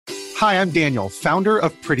Hi, I'm Daniel, founder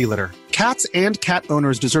of Pretty Litter. Cats and cat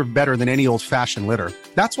owners deserve better than any old-fashioned litter.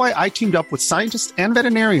 That's why I teamed up with scientists and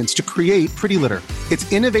veterinarians to create Pretty Litter.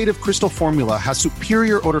 Its innovative crystal formula has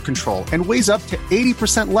superior odor control and weighs up to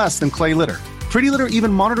 80% less than clay litter. Pretty Litter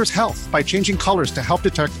even monitors health by changing colors to help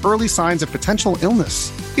detect early signs of potential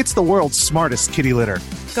illness. It's the world's smartest kitty litter.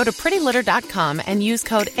 Go to prettylitter.com and use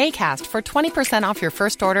code ACAST for 20% off your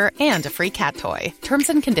first order and a free cat toy. Terms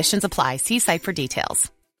and conditions apply. See site for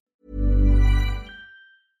details.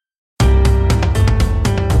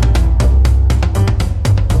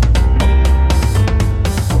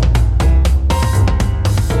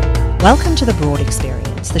 Welcome to The Broad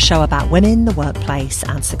Experience, the show about women, the workplace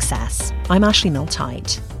and success. I'm Ashley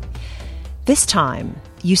Milne-Tyte. This time,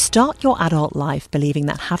 you start your adult life believing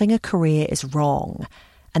that having a career is wrong,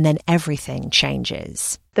 and then everything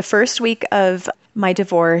changes. The first week of my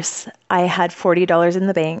divorce, I had $40 in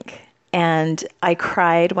the bank, and I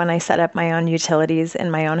cried when I set up my own utilities in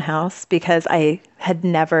my own house because I had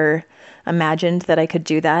never imagined that I could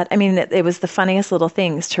do that. I mean, it was the funniest little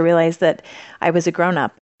things to realize that I was a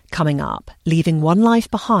grown-up. Coming up, leaving one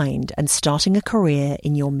life behind and starting a career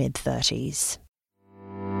in your mid-30s.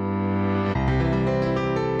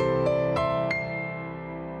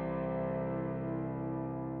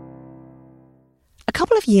 A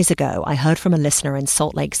couple of years ago, I heard from a listener in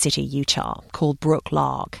Salt Lake City, Utah, called Brooke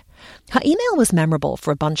Larg. Her email was memorable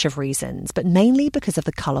for a bunch of reasons, but mainly because of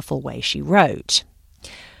the colourful way she wrote.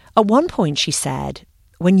 At one point, she said,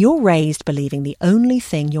 "When you're raised believing the only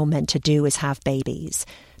thing you're meant to do is have babies,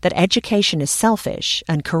 that education is selfish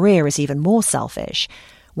and career is even more selfish,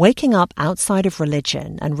 waking up outside of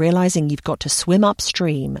religion and realizing you've got to swim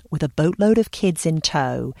upstream with a boatload of kids in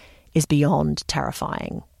tow is beyond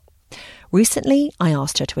terrifying." Recently, I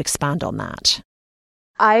asked her to expand on that.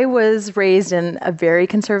 I was raised in a very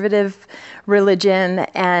conservative religion,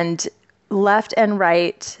 and left and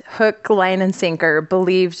right, hook, line, and sinker,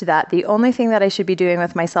 believed that the only thing that I should be doing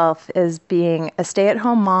with myself is being a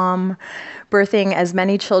stay-at-home mom, birthing as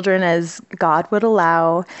many children as God would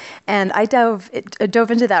allow. And I dove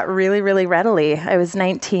into that really, really readily. I was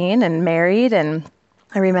 19 and married, and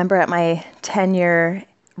I remember at my 10-year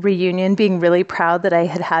reunion being really proud that I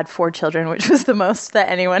had had 4 children, which was the most that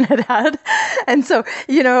anyone had had. And so,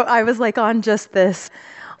 I was like on just this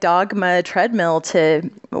dogma treadmill to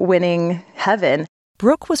winning heaven.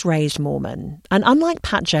 Brooke was raised Mormon, and unlike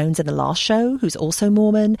Pat Jones in the last show, who's also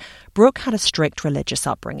Mormon, Brooke had a strict religious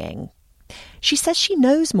upbringing. She says she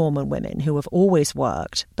knows Mormon women who have always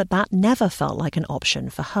worked, but that never felt like an option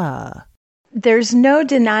for her. There's no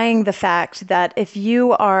denying the fact that if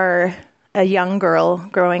you are a young girl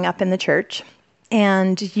growing up in the church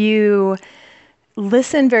and you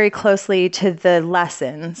listen very closely to the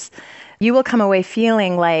lessons, you will come away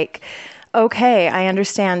feeling like, okay, I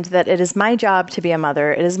understand that it is my job to be a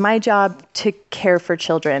mother. It is my job to care for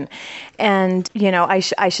children. And,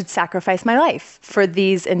 I should sacrifice my life for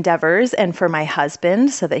these endeavors and for my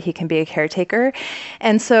husband so that he can be a caretaker.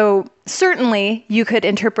 And so certainly you could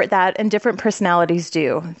interpret that, and different personalities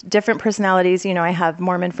do. Different personalities, I have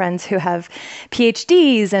Mormon friends who have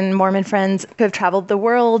PhDs and Mormon friends who have traveled the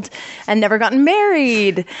world and never gotten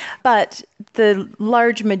married. But the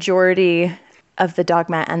large majority of the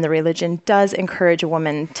dogma and the religion does encourage a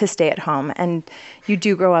woman to stay at home. And you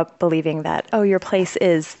do grow up believing that, your place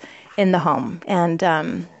is in the home. And,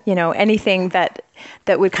 anything that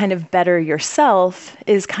would kind of better yourself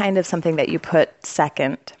is kind of something that you put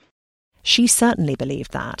second. She certainly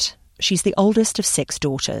believed that. She's the oldest of 6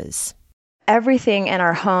 daughters. Everything in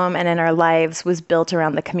our home and in our lives was built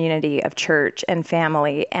around the community of church and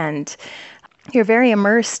family, and you're very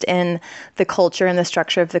immersed in the culture and the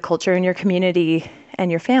structure of the culture, and your community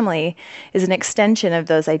and your family is an extension of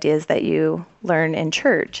those ideas that you learn in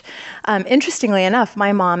church. Interestingly enough,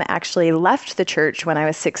 my mom actually left the church when I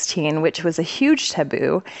was 16, which was a huge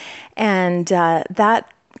taboo, and that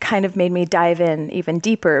kind of made me dive in even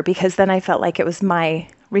deeper, because then I felt like it was my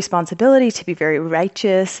responsibility to be very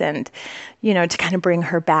righteous and, to kind of bring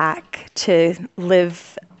her back to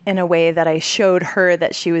live in a way that I showed her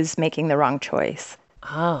that she was making the wrong choice.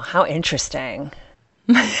 Oh, how interesting.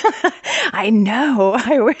 I know.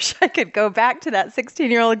 I wish I could go back to that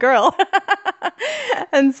 16-year-old girl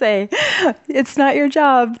and say, it's not your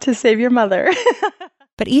job to save your mother.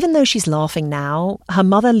 But even though she's laughing now, her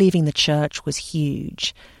mother leaving the church was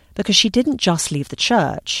huge, because she didn't just leave the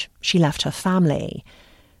church, she left her family.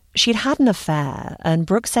 She'd had an affair, and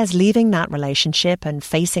Brooke says leaving that relationship and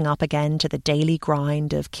facing up again to the daily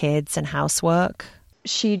grind of kids and housework.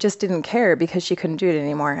 She just didn't care because she couldn't do it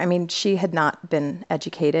anymore. I mean, she had not been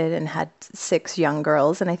educated and had 6 young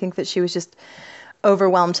girls, and I think that she was just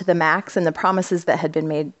overwhelmed to the max, and the promises that had been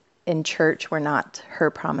made in church were not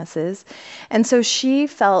her promises. And so she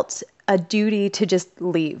felt a duty to just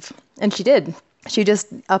leave. And she did. She just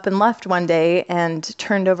up and left one day and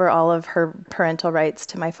turned over all of her parental rights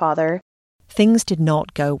to my father. Things did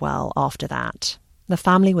not go well after that. The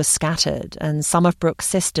family was scattered, and some of Brooke's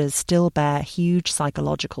sisters still bear huge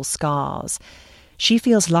psychological scars. She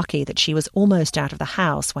feels lucky that she was almost out of the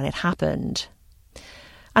house when it happened.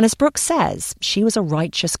 And as Brooke says, she was a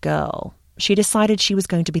righteous girl. She decided she was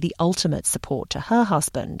going to be the ultimate support to her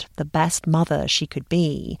husband, the best mother she could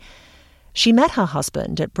be. She met her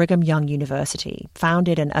husband at Brigham Young University,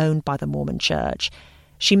 founded and owned by the Mormon Church.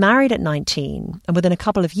 She married at 19, and within a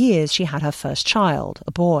couple of years she had her first child,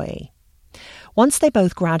 a boy. Once they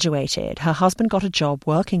both graduated, her husband got a job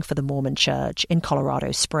working for the Mormon Church in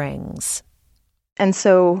Colorado Springs. And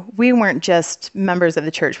so we weren't just members of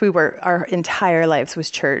the church. Our entire lives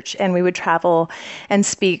was church. And we would travel and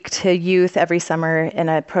speak to youth every summer in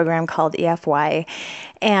a program called EFY.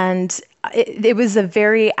 And it was a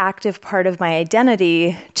very active part of my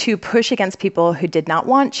identity to push against people who did not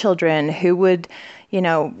want children, who would,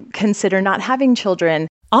 consider not having children.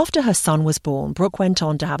 After her son was born, Brooke went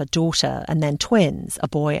on to have a daughter and then twins, a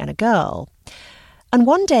boy and a girl. And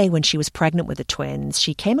one day when she was pregnant with the twins,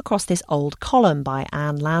 she came across this old column by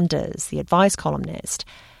Ann Landers, the advice columnist.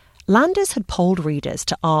 Landers had polled readers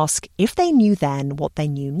to ask if they knew then what they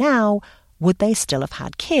knew now, would they still have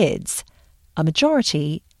had kids? A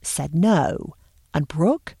majority said no, and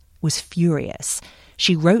Brooke was furious.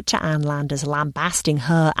 She wrote to Ann Landers lambasting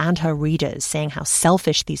her and her readers, saying how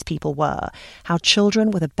selfish these people were, how children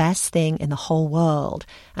were the best thing in the whole world,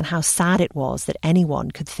 and how sad it was that anyone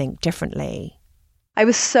could think differently. I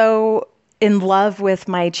was so in love with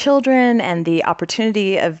my children and the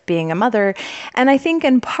opportunity of being a mother. And I think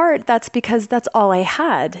in part that's because that's all I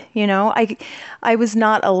had. I was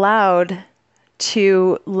not allowed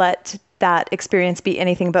to let that experience be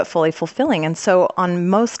anything but fully fulfilling. And so on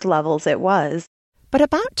most levels it was. But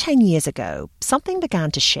about 10 years ago, something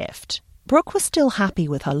began to shift. Brooke was still happy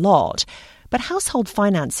with her lot, but household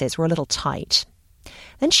finances were a little tight.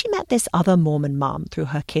 Then she met this other Mormon mum through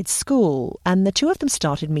her kids' school, and the two of them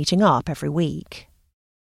started meeting up every week.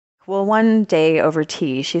 Well, one day over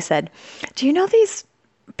tea, she said, "Do you know these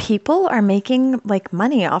people are making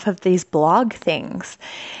money off of these blog things?"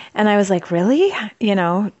 And I was like, "Really?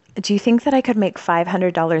 Do you think that I could make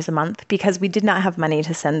 $500 a month?" Because we did not have money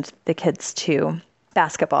to send the kids to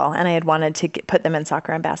basketball, and I had wanted to put them in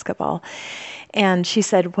soccer and basketball. And she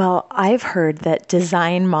said, "Well, I've heard that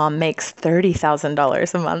Design Mom makes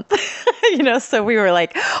 $30,000 a month." So we were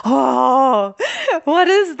like, "Oh, what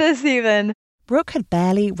is this even?" Brooke had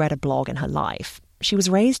barely read a blog in her life. She was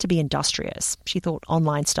raised to be industrious. She thought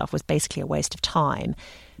online stuff was basically a waste of time,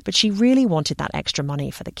 but she really wanted that extra money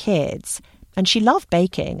for the kids. And she loved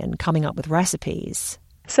baking and coming up with recipes.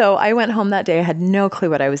 So I went home that day. I had no clue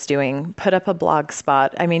what I was doing. Put up a blog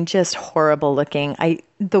spot. Just horrible looking.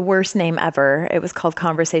 The worst name ever. It was called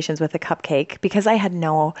Conversations with a Cupcake because I had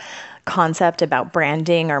no concept about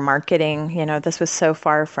branding or marketing. This was so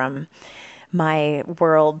far from my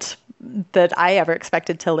world that I ever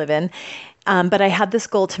expected to live in. But I had this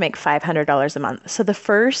goal to make $500 a month. So the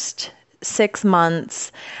first 6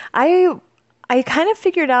 months, I kind of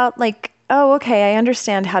figured out oh, okay, I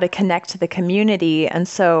understand how to connect to the community. And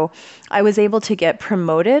so I was able to get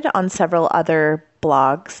promoted on several other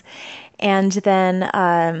blogs. And then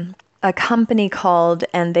a company called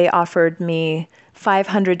and they offered me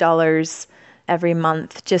 $500 every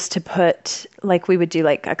month just to put, we would do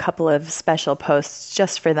a couple of special posts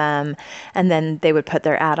just for them. And then they would put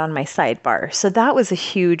their ad on my sidebar. So that was a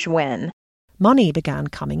huge win. Money began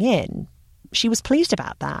coming in. She was pleased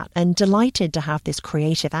about that and delighted to have this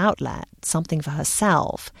creative outlet, something for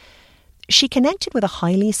herself. She connected with a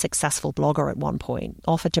highly successful blogger at one point,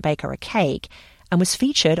 offered to bake her a cake, and was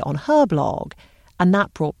featured on her blog. And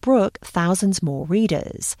that brought Brooke thousands more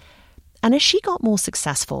readers. And as she got more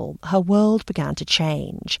successful, her world began to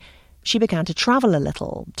change. She began to travel a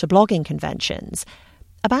little, to blogging conventions.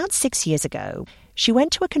 About 6 years ago, she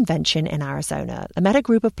went to a convention in Arizona and met a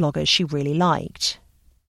group of bloggers she really liked.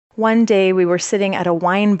 One day we were sitting at a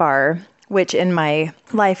wine bar, which in my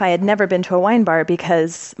life I had never been to a wine bar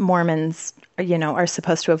because Mormons, are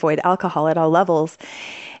supposed to avoid alcohol at all levels.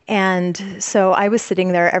 And so I was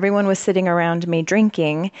sitting there, everyone was sitting around me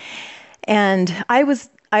drinking, and I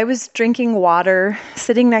was drinking water,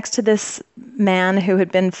 sitting next to this man who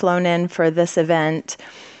had been flown in for this event.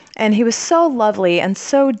 And he was so lovely and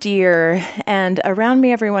so dear, and around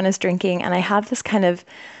me everyone is drinking, and I have this kind of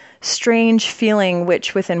strange feeling,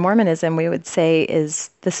 which within Mormonism we would say is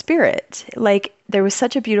the spirit. Like there was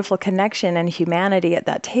such a beautiful connection and humanity at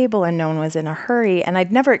that table, and no one was in a hurry. And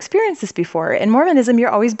I'd never experienced this before. In Mormonism, you're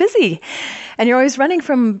always busy and you're always running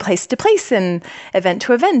from place to place and event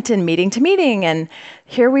to event and meeting to meeting. And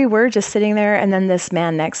here we were just sitting there, and then this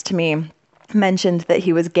man next to me mentioned that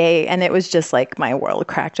he was gay, and it was just like my world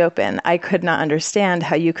cracked open. I could not understand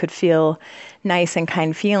how you could feel nice and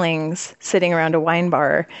kind feelings sitting around a wine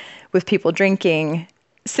bar with people drinking,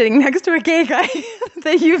 sitting next to a gay guy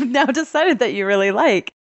that you've now decided that you really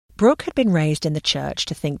like. Brooke had been raised in the church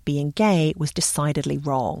to think being gay was decidedly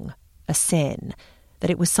wrong, a sin, that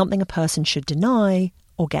it was something a person should deny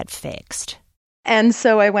or get fixed. And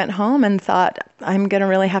so I went home and thought, I'm going to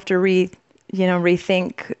really have to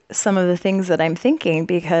rethink some of the things that I'm thinking,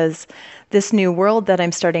 because this new world that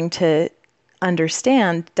I'm starting to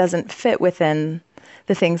understand doesn't fit within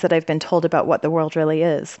the things that I've been told about what the world really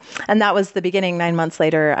is. And that was the beginning. 9 months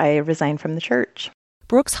later, I resigned from the church.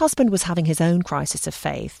 Brooke's husband was having his own crisis of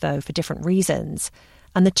faith, though for different reasons,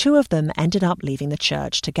 and the two of them ended up leaving the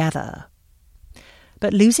church together.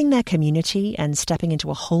 But losing their community and stepping into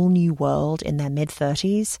a whole new world in their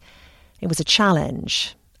mid-30s, it was a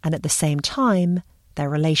challenge, and at the same time, their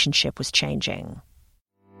relationship was changing.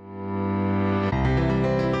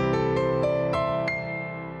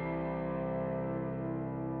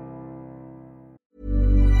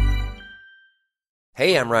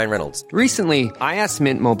 Hey, I'm Ryan Reynolds. Recently, I asked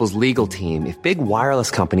Mint Mobile's legal team if big wireless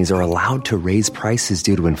companies are allowed to raise prices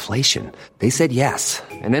due to inflation. They said yes.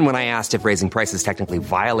 And then when I asked if raising prices technically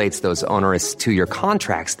violates those onerous 2-year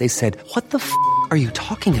contracts, they said, "What the f*** are you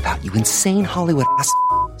talking about, you insane Hollywood ass?"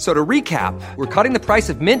 So to recap, we're cutting the price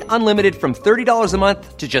of Mint Unlimited from $30 a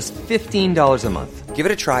month to just $15 a month. Give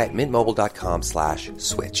it a try at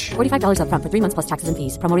mintmobile.com/switch. $45 up front for 3 months plus taxes and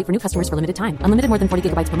fees. Promo rate for new customers for limited time. Unlimited more than 40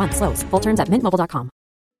 gigabytes per month. Slows full terms at mintmobile.com.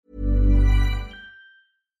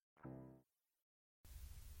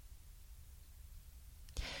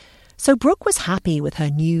 So Brooke was happy with her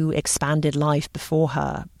new, expanded life before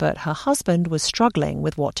her, but her husband was struggling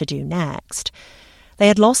with what to do next. They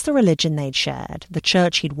had lost the religion they'd shared, the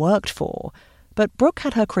church he'd worked for, but Brooke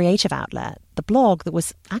had her creative outlet, the blog that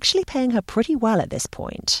was actually paying her pretty well at this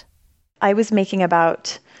point. I was making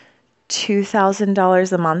about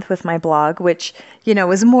 $2,000 a month with my blog, which,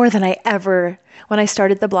 was more than I ever... When I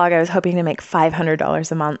started the blog, I was hoping to make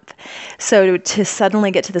 $500 a month. So to suddenly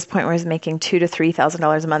get to this point where I was making $2,000 to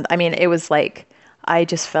 $3,000 a month, it was like, I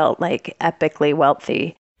just felt like epically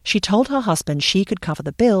wealthy. She told her husband she could cover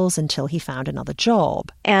the bills until he found another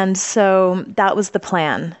job. And so that was the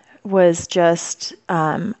plan, was just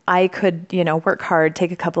I could, work hard,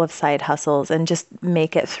 take a couple of side hustles and just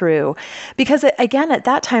make it through. Because again, at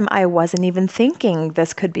that time, I wasn't even thinking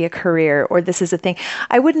this could be a career or this is a thing.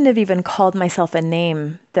 I wouldn't have even called myself a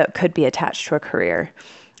name that could be attached to a career.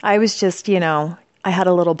 I was just, I had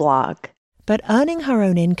a little blog. But earning her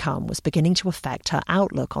own income was beginning to affect her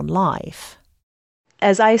outlook on life.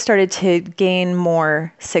 As I started to gain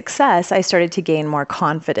more success, I started to gain more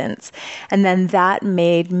confidence. And then that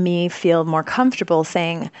made me feel more comfortable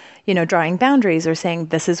saying, drawing boundaries or saying,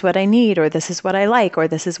 this is what I need, or this is what I like, or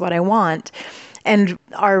this is what I want. And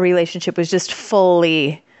our relationship was just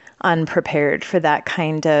fully unprepared for that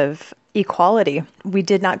kind of equality. We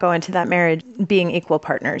did not go into that marriage being equal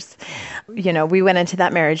partners. We went into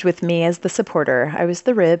that marriage with me as the supporter. I was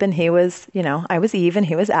the rib and he was, I was Eve and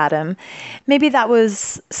he was Adam. Maybe that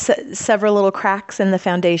was several little cracks in the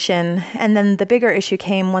foundation. And then the bigger issue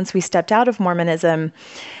came once we stepped out of Mormonism.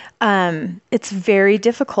 It's very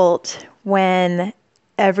difficult when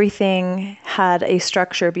everything had a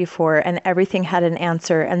structure before and everything had an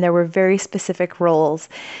answer and there were very specific roles.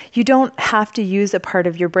 You don't have to use a part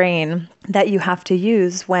of your brain that you have to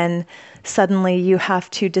use when suddenly you have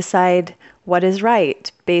to decide what is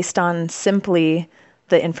right based on simply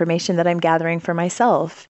the information that I'm gathering for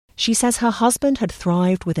myself. She says her husband had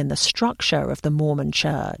thrived within the structure of the Mormon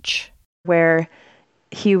church, where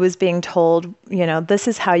he was being told, this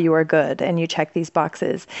is how you are good, and you check these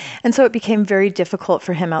boxes. And so it became very difficult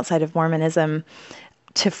for him outside of Mormonism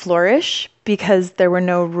to flourish because there were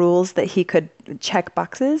no rules that he could check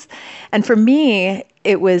boxes. And for me,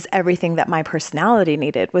 it was everything that my personality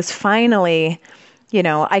needed, was finally,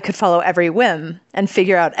 I could follow every whim and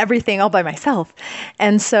figure out everything all by myself.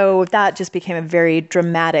 And so that just became a very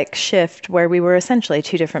dramatic shift where we were essentially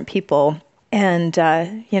two different people. And,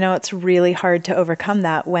 it's really hard to overcome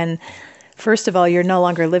that when, first of all, you're no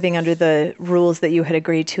longer living under the rules that you had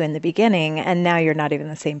agreed to in the beginning, and now you're not even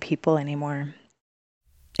the same people anymore.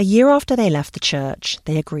 A year after they left the church,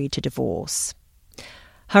 they agreed to divorce.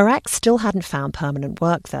 Her ex still hadn't found permanent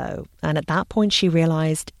work, though, and at that point she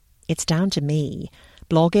realised, it's down to me.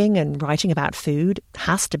 Blogging and writing about food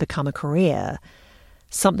has to become a career.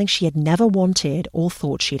 Something she had never wanted or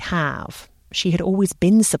thought she'd have. She had always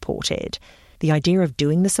been supported. The idea of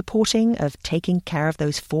doing the supporting, of taking care of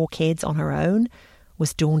those 4 kids on her own,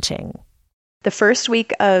 was daunting. The first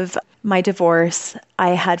week of my divorce,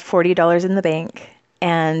 I had $40 in the bank.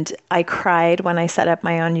 And I cried when I set up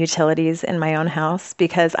my own utilities in my own house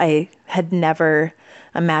because I had never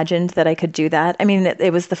imagined that I could do that. I mean,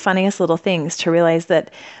 it was the funniest little things to realize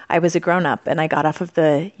that I was a grown-up, and I got off of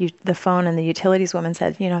the phone and the utilities woman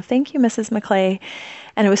said, thank you, Mrs. McClay.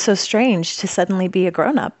 And it was so strange to suddenly be a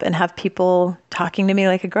grown-up and have people talking to me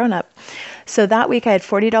like a grown-up. So that week I had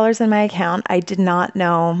 $40 in my account. I did not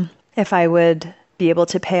know if I would be able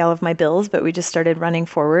to pay all of my bills, but we just started running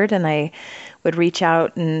forward, and I would reach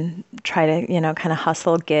out and try to, kind of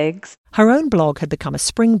hustle gigs. Her own blog had become a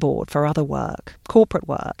springboard for other work, corporate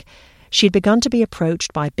work. She'd begun to be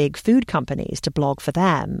approached by big food companies to blog for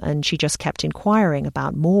them, and she just kept inquiring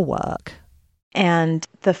about more work. And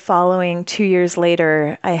the following 2 years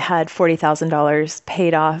later, I had $40,000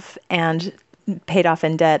 paid off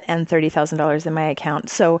in debt and $30,000 in my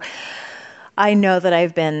account. So I know that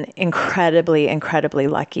I've been incredibly, incredibly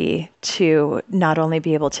lucky to not only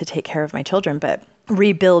be able to take care of my children, but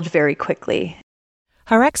rebuild very quickly.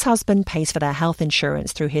 Her ex-husband pays for their health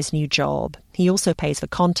insurance through his new job. He also pays for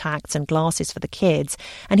contacts and glasses for the kids,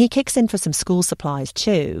 and he kicks in for some school supplies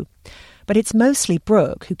too. But it's mostly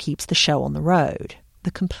Brooke who keeps the show on the road,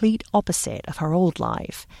 the complete opposite of her old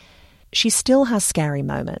life. She still has scary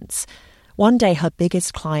moments. One day her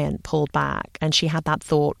biggest client pulled back, and she had that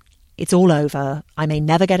thought, it's all over, I may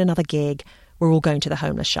never get another gig, we're all going to the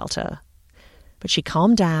homeless shelter. But she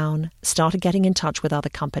calmed down, started getting in touch with other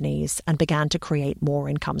companies, and began to create more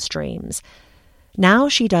income streams. Now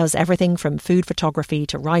she does everything from food photography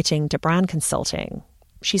to writing to brand consulting.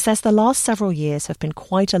 She says the last several years have been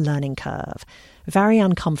quite a learning curve, very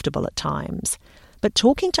uncomfortable at times. But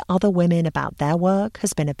talking to other women about their work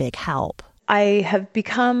has been a big help. I have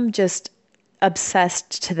become just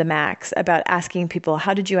obsessed to the max about asking people,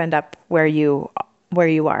 how did you end up where you're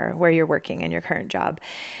working in your current job?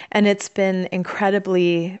 And it's been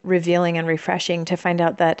incredibly revealing and refreshing to find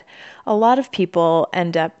out that a lot of people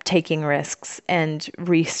end up taking risks and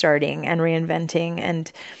restarting and reinventing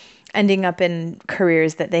and ending up in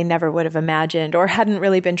careers that they never would have imagined or hadn't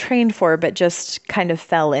really been trained for, but just kind of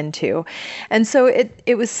fell into. And so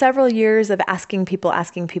it was several years of asking people,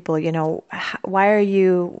 why are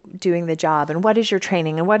you doing the job? And what is your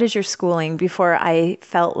training? And what is your schooling? Before I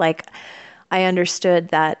felt like I understood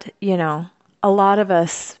that, a lot of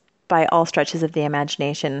us, by all stretches of the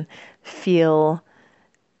imagination, feel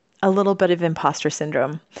a little bit of imposter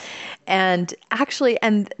syndrome. And actually,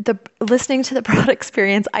 listening to the Broad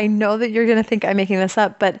Experience, I know that you're going to think I'm making this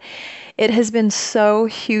up, but it has been so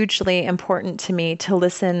hugely important to me to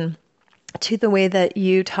listen to the way that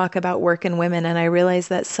you talk about work and women. And I realize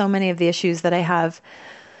that so many of the issues that I have,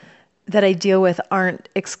 that I deal with, aren't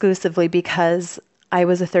exclusively because I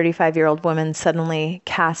was a 35-year-old woman suddenly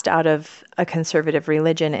cast out of a conservative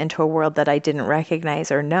religion into a world that I didn't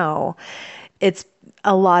recognize or know. It's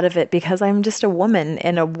a lot of it because I'm just a woman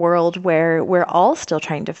in a world where we're all still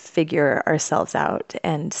trying to figure ourselves out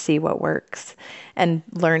and see what works and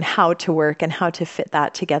learn how to work and how to fit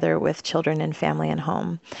that together with children and family and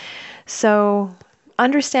home. So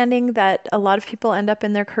understanding that a lot of people end up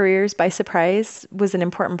in their careers by surprise was an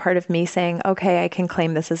important part of me saying, okay, I can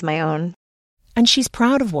claim this as my own. And she's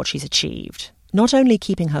proud of what she's achieved, not only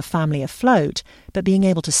keeping her family afloat, but being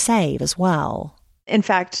able to save as well. In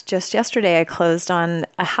fact, just yesterday, I closed on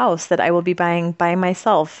a house that I will be buying by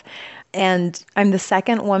myself. And I'm the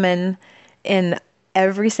second woman in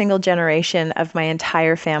every single generation of my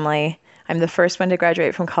entire family. I'm the first one to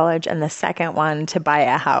graduate from college and the second one to buy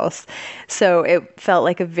a house. So it felt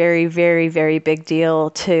like a very, very, very big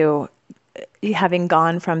deal to having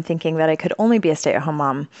gone from thinking that I could only be a stay-at-home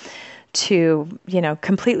mom to,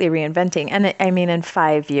 completely reinventing. And I mean, in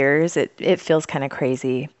 5 years, it feels kind of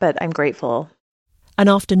crazy, but I'm grateful. And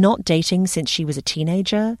after not dating since she was a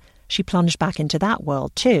teenager, she plunged back into that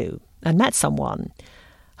world too and met someone.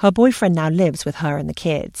 Her boyfriend now lives with her and the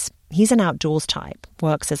kids. He's an outdoors type,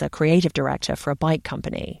 works as a creative director for a bike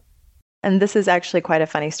company. And this is actually quite a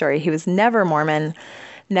funny story. He was never Mormon,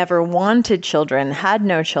 never wanted children, had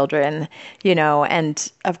no children,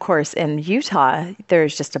 and of course in Utah,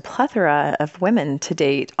 there's just a plethora of women to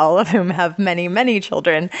date, all of whom have many, many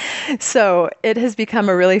children. So it has become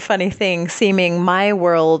a really funny thing, seeming my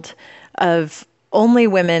world of only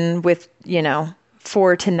women with,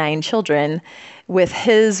 4 to 9 children with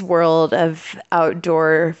his world of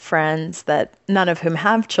outdoor friends that none of whom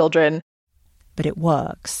have children. But it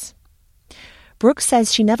works. Brooke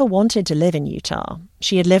says she never wanted to live in Utah.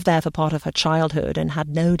 She had lived there for part of her childhood and had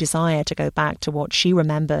no desire to go back to what she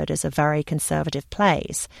remembered as a very conservative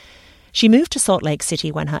place. She moved to Salt Lake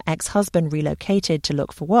City when her ex-husband relocated to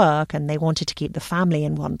look for work, and they wanted to keep the family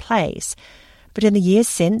in one place. But in the years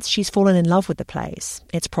since, she's fallen in love with the place,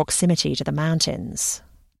 its proximity to the mountains.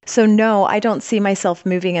 So no, I don't see myself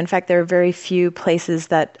moving. In fact, there are very few places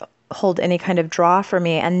that hold any kind of draw for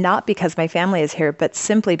me, and not because my family is here, but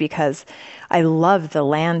simply because I love the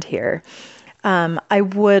land here. I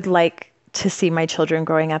would like to see my children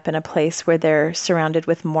growing up in a place where they're surrounded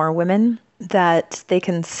with more women that they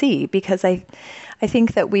can see, because I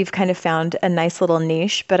think that we've kind of found a nice little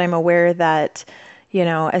niche, but I'm aware that, you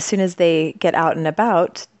know, as soon as they get out and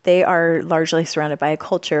about, they are largely surrounded by a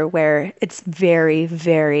culture where it's very,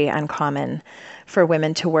 very uncommon for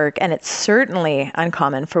women to work, and it's certainly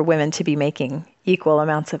uncommon for women to be making equal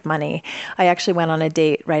amounts of money. I actually went on a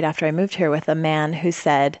date right after I moved here with a man who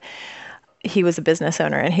said, he was a business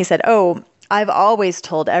owner, and he said, "Oh, I've always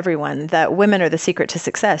told everyone that women are the secret to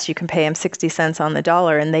success. You can pay them 60 cents on the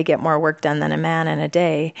dollar and they get more work done than a man in a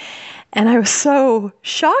day." And I was so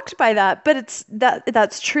shocked by that, but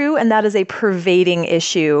that's true, and that is a pervading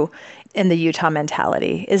issue in the Utah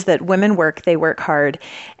mentality, is that women work, they work hard,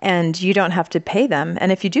 and you don't have to pay them.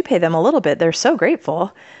 And if you do pay them a little bit, they're so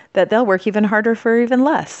grateful that they'll work even harder for even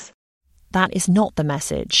less. That is not the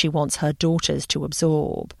message she wants her daughters to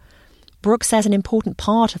absorb. Brooke says an important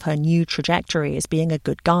part of her new trajectory is being a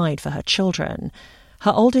good guide for her children.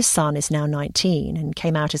 Her oldest son is now 19 and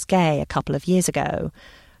came out as gay a couple of years ago.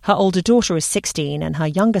 Her older daughter is 16 and her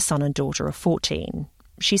younger son and daughter are 14.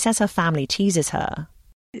 She says her family teases her.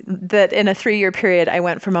 That in a 3-year period, I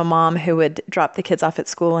went from a mom who would drop the kids off at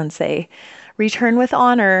school and say, "Return with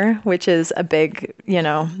honor," which is a big,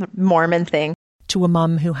 Mormon thing, to a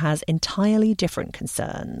mum who has entirely different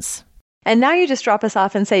concerns. And now you just drop us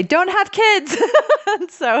off and say, "Don't have kids."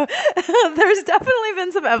 So there's definitely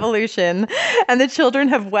been some evolution, and the children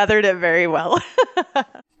have weathered it very well.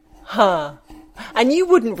 Huh. And you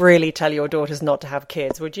wouldn't really tell your daughters not to have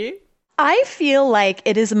kids, would you? I feel like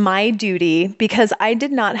it is my duty, because I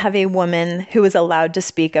did not have a woman who was allowed to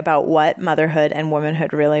speak about what motherhood and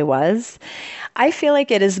womanhood really was. I feel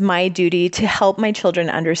like it is my duty to help my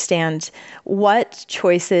children understand what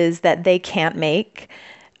choices that they can't make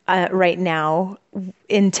right now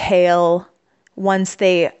entail once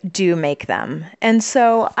they do make them. And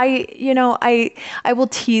so I will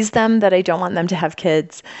tease them that I don't want them to have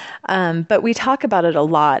kids. But we talk about it a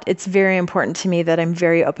lot. It's very important to me that I'm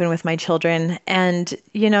very open with my children. And,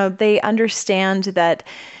 they understand that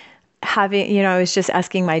having, I was just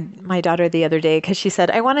asking my daughter the other day, because she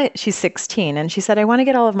said, she's 16, and she said, "I want to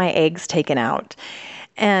get all of my eggs taken out."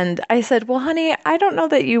 And I said, "Well, honey, I don't know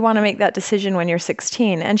that you want to make that decision when you're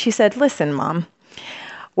 16. And she said, "Listen, Mom,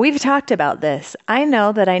 we've talked about this. I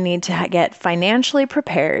know that I need to get financially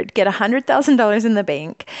prepared, get $100,000 in the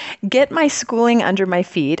bank, get my schooling under my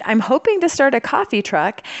feet. I'm hoping to start a coffee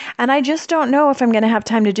truck, and I just don't know if I'm going to have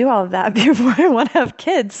time to do all of that before I want to have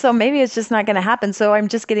kids. So maybe it's just not going to happen. So I'm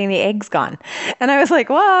just getting the eggs gone." And I was like,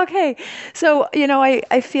 well, okay. So,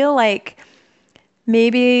 I feel like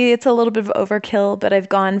maybe it's a little bit of overkill, but I've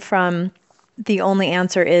gone from the only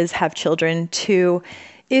answer is have children to,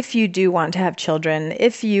 if you do want to have children,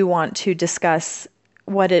 if you want to discuss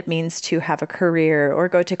what it means to have a career or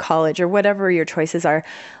go to college or whatever your choices are,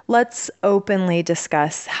 let's openly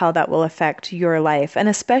discuss how that will affect your life. And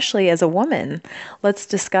especially as a woman, let's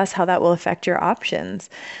discuss how that will affect your options.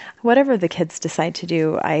 Whatever the kids decide to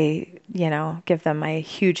do, I, give them my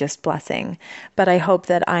hugest blessing. But I hope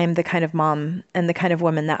that I'm the kind of mom and the kind of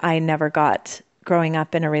woman that I never got growing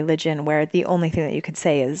up in a religion where the only thing that you could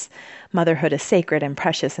say is motherhood is sacred and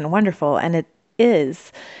precious and wonderful. And it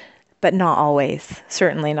is, but not always.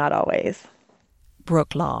 Certainly not always.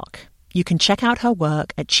 Brooke Lark. You can check out her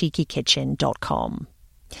work at cheekykitchen.com.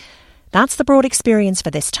 That's the Broad Experience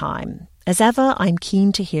for this time. As ever, I'm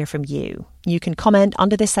keen to hear from you. You can comment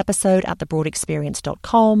under this episode at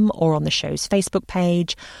thebroadexperience.com or on the show's Facebook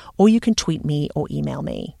page, or you can tweet me or email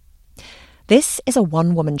me. This is a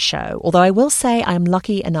one-woman show, although I will say I am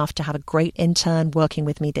lucky enough to have a great intern working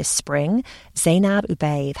with me this spring. Zainab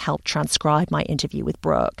Ubaid helped transcribe my interview with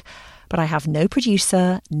Brooke. But I have no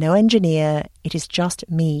producer, no engineer. It is just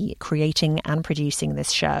me creating and producing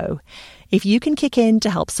this show. If you can kick in to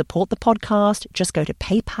help support the podcast, just go to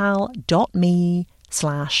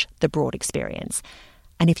paypal.me/thebroadexperience.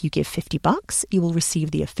 And if you give $50, you will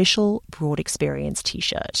receive the official Broad Experience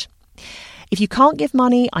t-shirt. If you can't give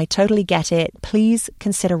money, I totally get it. Please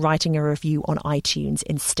consider writing a review on iTunes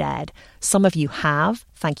instead. Some of you have.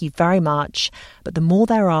 Thank you very much. But the more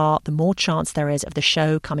there are, the more chance there is of the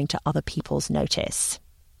show coming to other people's notice.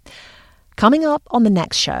 Coming up on the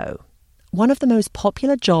next show, one of the most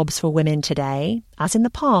popular jobs for women today, as in the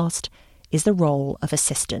past, is the role of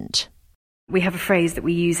assistant. We have a phrase that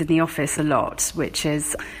we use in the office a lot, which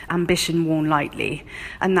is ambition worn lightly.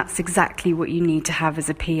 And that's exactly what you need to have as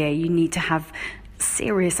a PA. You need to have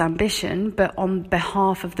serious ambition, but on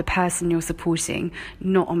behalf of the person you're supporting,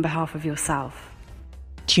 not on behalf of yourself.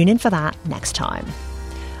 Tune in for that next time.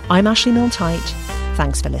 I'm Ashley Milne-Tyte.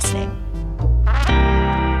 Thanks for listening.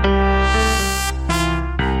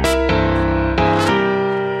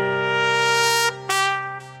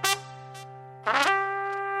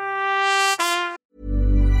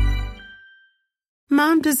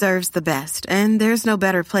 Mom deserves the best, and there's no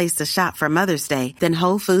better place to shop for Mother's Day than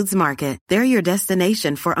Whole Foods Market. They're your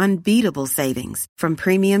destination for unbeatable savings, from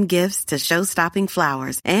premium gifts to show-stopping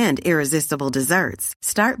flowers and irresistible desserts.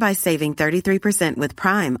 Start by saving 33% with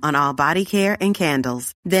Prime on all body care and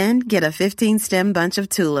candles. Then get a 15-stem bunch of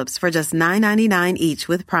tulips for just $9.99 each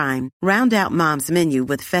with Prime. Round out Mom's menu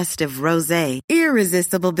with festive rosé,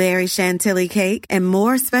 irresistible berry chantilly cake, and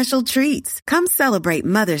more special treats. Come celebrate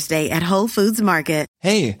Mother's Day at Whole Foods Market.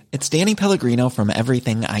 Hey, it's Danny Pellegrino from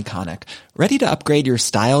Everything Iconic. Ready to upgrade your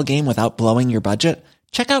style game without blowing your budget?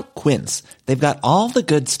 Check out Quince. They've got all the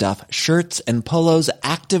good stuff, shirts and polos,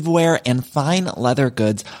 activewear, and fine leather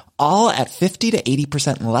goods, all at 50 to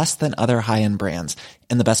 80% less than other high-end brands.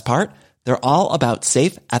 And the best part? They're all about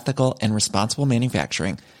safe, ethical, and responsible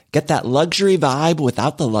manufacturing. Get that luxury vibe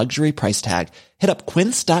without the luxury price tag. Hit up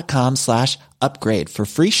quince.com/upgrade for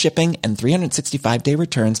free shipping and 365-day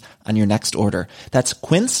returns on your next order. That's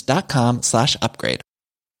quince.com/upgrade.